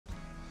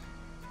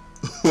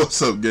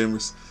What's up,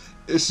 gamers?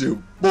 It's your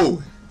boy,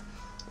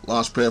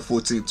 Launchpad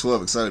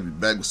 1412. Excited to be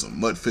back with some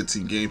Mud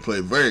 15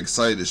 gameplay. Very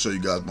excited to show you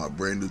guys my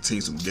brand new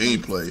team, some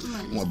gameplay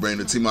on my brand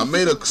new team. I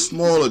made a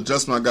small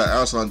adjustment. I got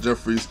Alshon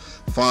Jeffery's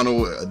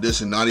final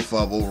edition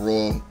 95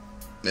 overall,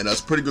 and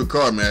that's a pretty good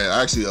card, man.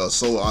 I actually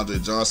sold Andre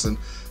Johnson.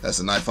 That's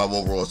a 95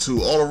 overall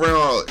too. All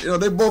around, you know,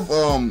 they both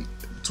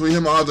between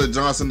him and Andre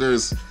Johnson,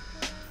 there's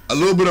a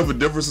little bit of a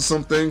difference in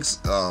some things.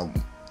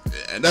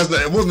 And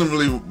it wasn't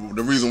really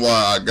the reason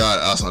why I got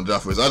Alshon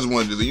Jeffery. I just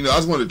wanted to, I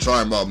just wanted to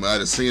try him out, man. I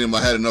had seen him.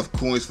 I had enough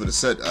coins for the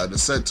set. The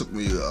set took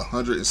me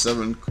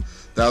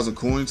 107,000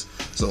 coins,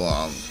 so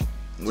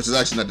which is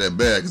actually not that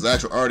bad because I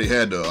actually already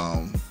had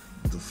the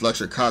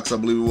Fletcher Cox, I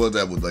believe it was.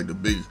 That was like the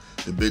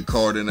big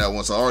card in that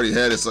one. So I already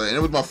had it. So, and it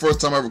was my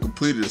first time I ever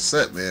completed a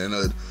set, man.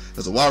 And,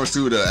 as a wide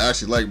receiver that I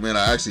actually like, man,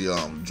 I actually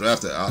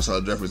drafted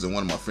Alshon Jeffery in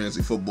one of my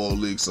fantasy football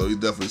leagues, so he's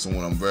definitely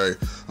someone I'm very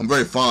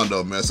fond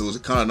of, man. So it was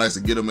kind of nice to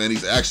get him, man.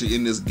 He's actually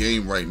in this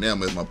game right now,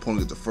 man. My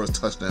opponent gets the first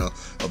touchdown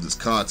of this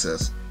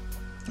contest.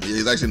 Yeah,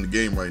 he's actually in the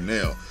game right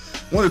now.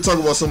 I want to talk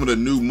about some of the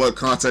new mud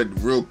content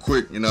real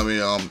quick. You know what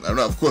I mean?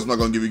 Of course, I'm not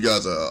going to give you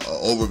guys an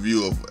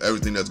overview of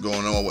everything that's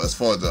going on as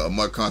far as the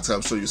mud content.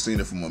 I'm sure you've seen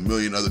it from a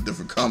million other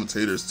different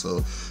commentators, so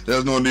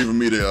there's no need for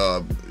me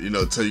to,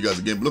 tell you guys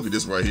again. But look at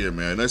this right here,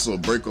 man. Nice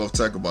little break-off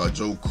tackle by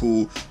Joe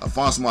Cool. I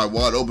found somebody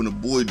wide open. The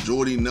boy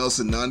Jordy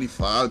Nelson,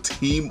 95,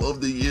 Team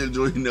of the Year.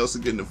 Jordy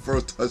Nelson getting the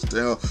first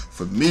touchdown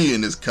for me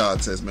in this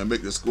contest, man.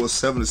 Make the score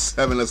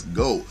 7-7. Let's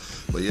go.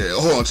 But yeah,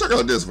 hold on. Check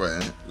out this,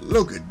 man.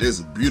 Look at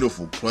this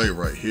beautiful play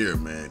right here,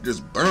 man.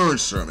 Just burn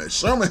Sherman.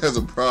 Sherman has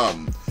a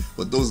problem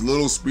with those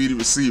little speedy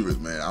receivers,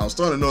 man. I was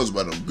starting to notice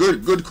about him.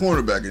 Good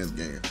cornerback in this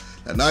game.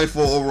 At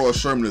 94 overall,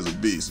 Sherman is a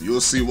beast.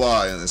 You'll see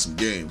why in some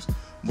games.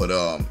 But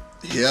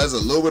he has a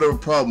little bit of a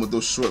problem with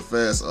those short,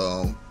 fast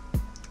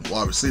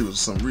wide receivers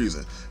for some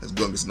reason. It's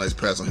going to get some nice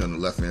pass on here on the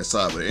left-hand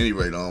side. But at any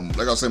rate,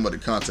 like I was saying about the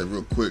content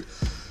real quick,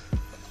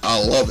 I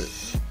love it.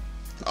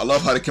 I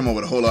love how they came up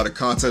with a whole lot of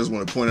content. I just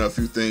want to point out a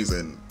few things,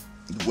 and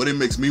what it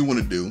makes me want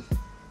to do,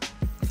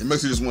 it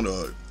makes me just want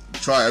to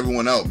try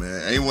everyone out,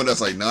 man. Anyone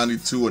that's like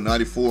 92 or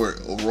 94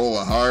 overall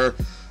and higher,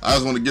 I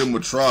just want to give them a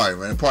try,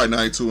 man. Probably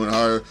 92 and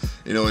higher,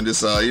 and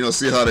just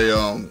see how they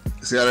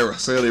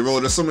roll.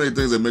 There's so many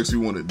things that makes me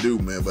want to do,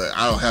 man, but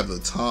I don't have the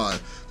time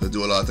to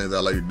do a lot of things that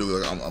I like to do.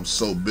 Like, I'm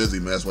so busy,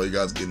 man. That's why you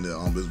guys getting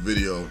this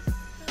video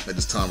at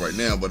this time right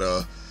now. But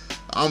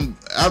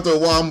after a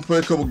while, I'm gonna play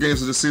a couple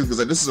games of this season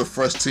because this is a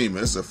fresh team,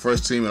 man. This is a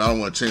fresh team, and I don't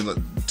want to change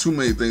too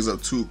many things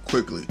up too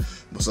quickly.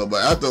 But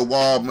after a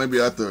while, maybe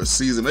after a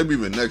season, maybe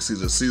even next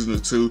season, a season or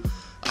two,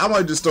 I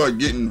might just start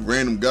getting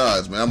random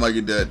guys, man. I might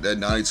get that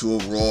 92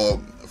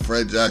 overall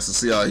Fred Jackson,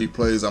 see how he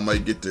plays. I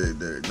might get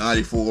the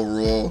 94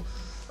 overall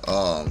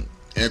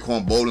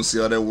Anquan Bolden, see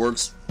how that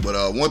works.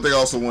 But one thing I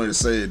also wanted to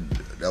say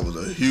that was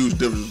a huge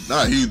difference,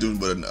 not a huge difference,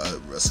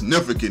 but a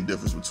significant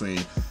difference between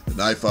the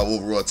 95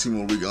 overall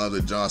Team of the Week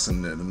Andre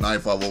Johnson and the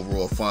 95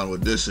 overall final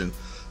edition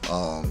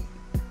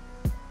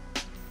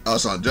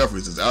Alshon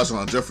Jeffery.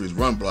 Alshon Jeffery's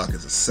run block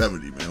is a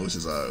 70, man, which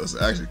is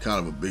it's actually kind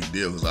of a big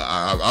deal because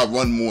I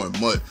run more in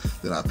mud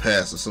than I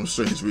pass for some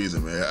strange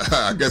reason, man.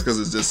 I guess because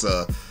it's just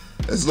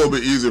it's a little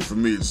bit easier for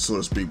me, so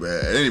to speak. But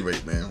at any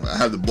rate, man, I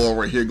have the ball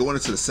right here going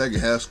into the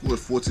second half. Scored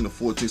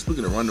 14-14.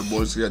 Speaking of running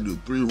boys, you got to do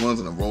 3 runs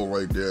in a row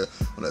right there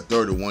on that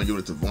 3rd and 1. Give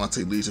it to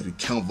Vontae Leach. If you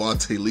count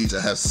Vontae Leach,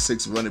 I have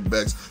 6 running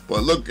backs.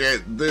 But look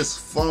at this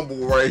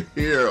fumble right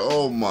here.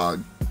 Oh my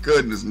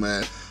goodness,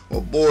 man. My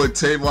boy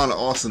Tavon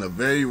Austin, a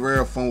very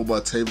rare fumble by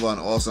Tavon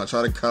Austin. I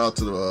try to cut out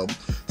to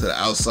the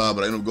outside,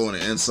 but I end up going to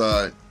the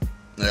inside.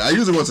 Yeah, I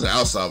usually run to the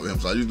outside with him,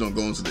 so I usually don't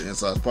go into the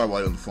inside. It's probably why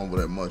he doesn't fumble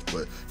that much.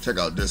 But check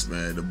out this,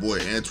 man. The boy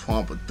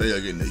Antoine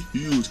Pathea getting a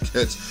huge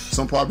catch.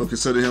 Some people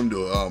consider him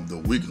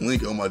the weak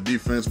link on my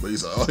defense, but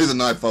he's a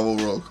 95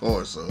 overall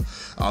card. So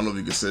I don't know if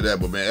you consider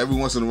that, but man, every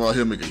once in a while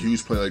he'll make a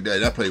huge play like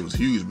that. That play was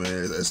huge,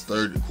 man. It's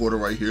 3rd quarter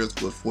right here. It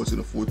scores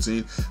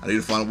 14-14. I need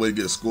to find a way to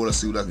get a score. Let's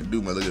see what I can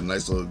do, man. Look at a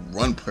nice little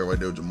run play right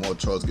there with Jamal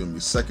Charles giving me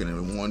 2nd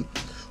and 1.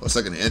 Or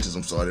 2nd and inches,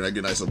 I'm sorry. Then I get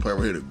a nice little play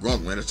right here to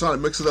Grunk, man. It's trying to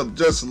mix it up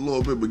just a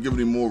little bit, but giving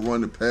him more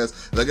run and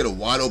pass. And I get a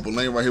wide open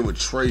lane right here with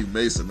Trey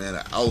Mason, man.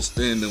 An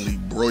outstandingly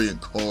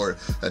brilliant card.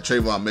 That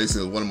Trayvon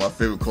Mason is one of my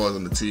favorite cards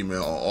on the team, man,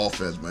 on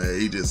offense,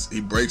 man. He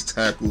breaks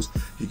tackles,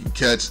 he can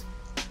catch,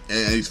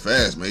 and he's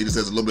fast, man. He just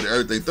has a little bit of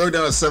everything. 3rd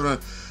down and 7.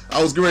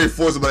 I was getting ready to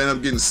force it, but I ended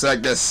up getting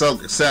sacked. That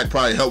sack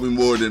probably helped me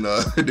more than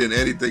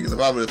anything. Because if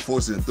I would have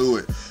forced it through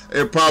it,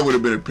 it probably would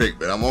have been a pick.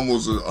 But I'm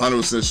almost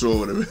 100%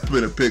 sure it would have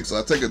been a pick. So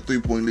I take a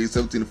 3-point lead,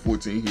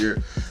 17-14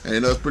 here,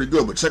 and that's pretty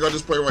good. But check out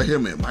this play right here,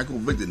 man. Michael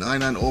Vick, the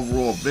 99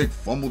 overall Vick,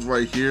 fumbles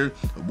right here.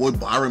 The boy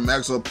Byron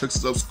Maxwell picks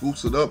it up,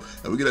 scoops it up,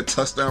 and we get a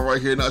touchdown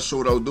right here. Not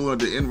sure what I was doing at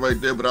the end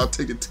right there, but I'll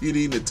take a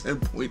TD and a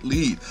 10-point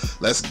lead.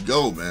 Let's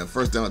go, man.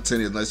 1st down and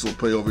 10. A nice little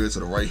play over here to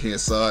the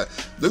right-hand side.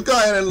 This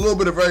guy had a little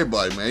bit of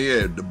everybody, man. He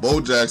had the Bo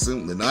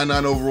Jackson, the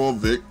 99 overall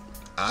Vic.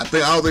 I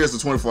don't think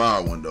it's the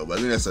 24-hour one though, but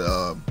I think that's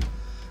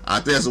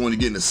the one you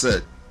get in the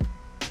set.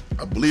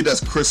 I believe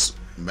that's Chris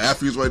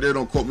Matthews right there.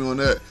 Don't quote me on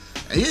that.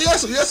 And he had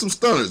some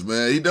stunners,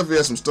 man. He definitely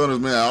had some stunners,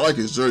 man. I like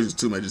his jerseys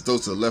too, man. Just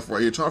throws to the left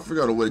right here. Trying to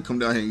figure out a way to come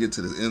down here and get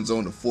to the end zone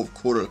in the fourth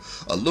quarter.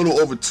 A little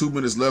over 2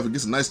 minutes left. He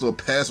gets a nice little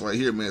pass right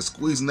here, man.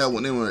 Squeezing that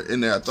one in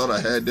there. I thought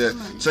I had that.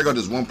 Check out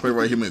this one play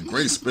right here, man.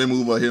 Great spin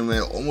move right here,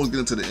 man. Almost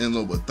getting to the end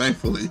zone, but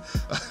thankfully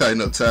I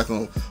ended up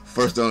tackling him.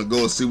 First down and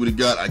go and see what he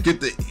got. I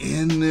get the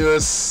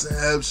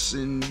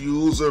interception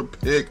user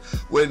pick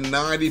with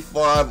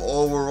 95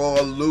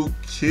 overall. Luke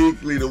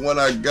Kuechly, the one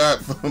I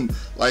got from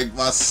like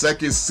my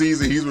second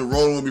season. He's been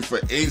rolling with me for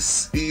 8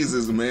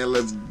 seasons, man.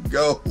 Let's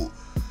go.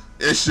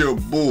 It's your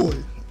boy,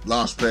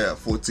 Launchpad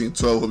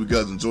 1412. Hope you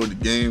guys enjoyed the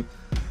game,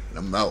 and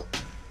I'm out.